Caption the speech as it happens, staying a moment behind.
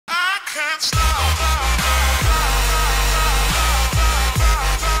Hey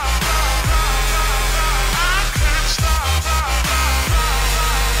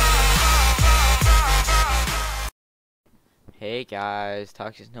guys,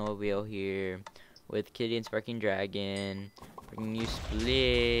 Toxic Snowmobile here with Kitty and Sparking Dragon, bringing you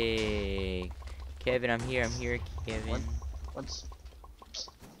Spleeg. Kevin, I'm here, Kevin. What's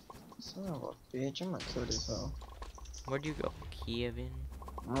son of a bitch? I'm gonna kill this hoe. Where'd you go, Kevin?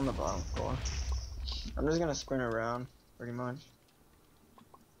 I'm on the bottom floor. I'm just gonna sprint around, pretty much.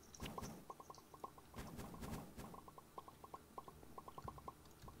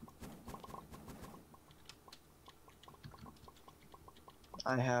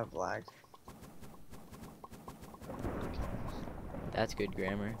 I have lag. That's good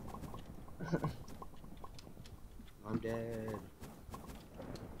grammar. I'm dead.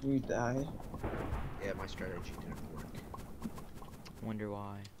 You died? Yeah, my strategy didn't work. Wonder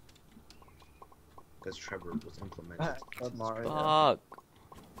why. Because Trevor was implemented. Love Mario. Fuck!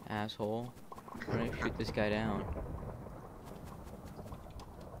 Asshole. I'm gonna shoot this guy down.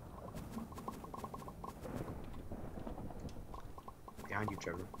 Behind you,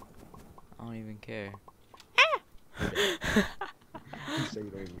 Trevor. I don't even care. You say you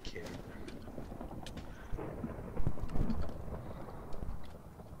don't even care.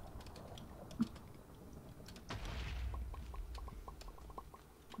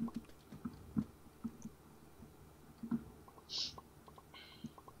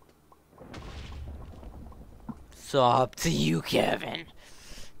 It's up to you, Kevin.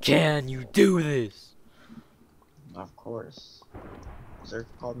 Can you do this? Of course. Zerk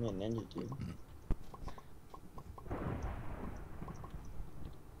called me a ninja, dude.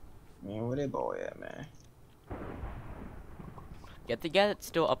 Man, where that boy at, man? Get the guy that's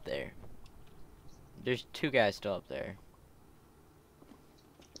still up there. There's two guys still up there.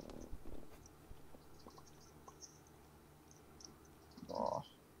 Oh.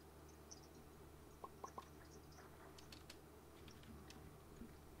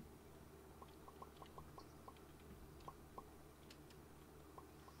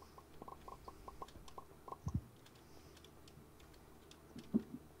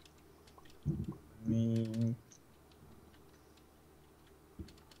 Me.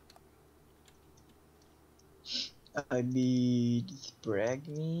 I be brag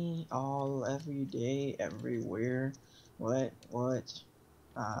me all every day, everywhere. What?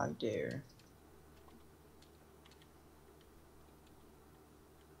 I dare.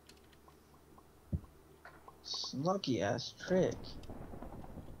 Lucky ass trick.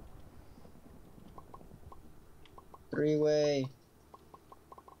 Three-way.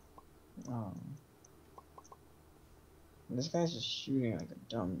 This guy's just shooting like a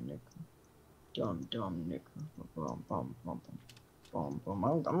dumb nigga. Dumb nigga. Boom, boom, boom, boom, boom,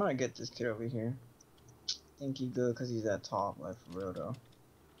 boom. I'm gonna get this kid over here. Think he good cause he's at top, like for real though.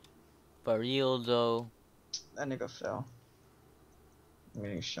 For real though. That nigga fell. I'm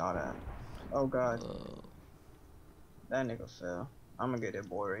getting shot at. Oh god. That nigga fell. I'm gonna get that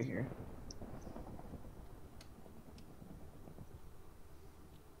boy right here.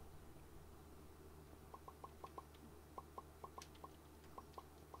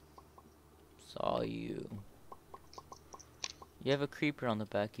 Saw you. You have a creeper on the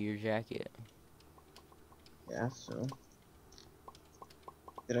back of your jacket. Yeah, so.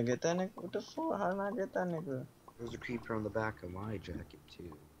 Did I get that nigga? What the fuck? How did I get that nigga? There's a creeper on the back of my jacket,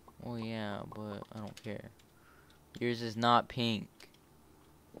 too. Oh yeah, but I don't care. Yours is not pink.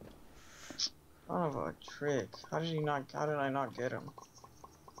 Son of a trick. How did I not get him?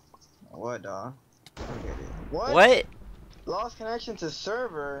 What, dawg? I don't get it. What? Lost connection to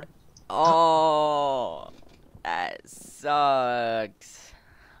server? Oh, that sucks.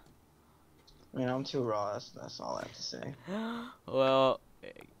 I mean, I'm too raw. That's all I have to say. Well,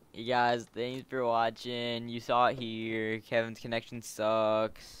 you guys, thanks for watching. You saw it here. Kevin's connection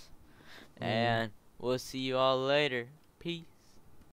sucks. And we'll see you all later. Peace.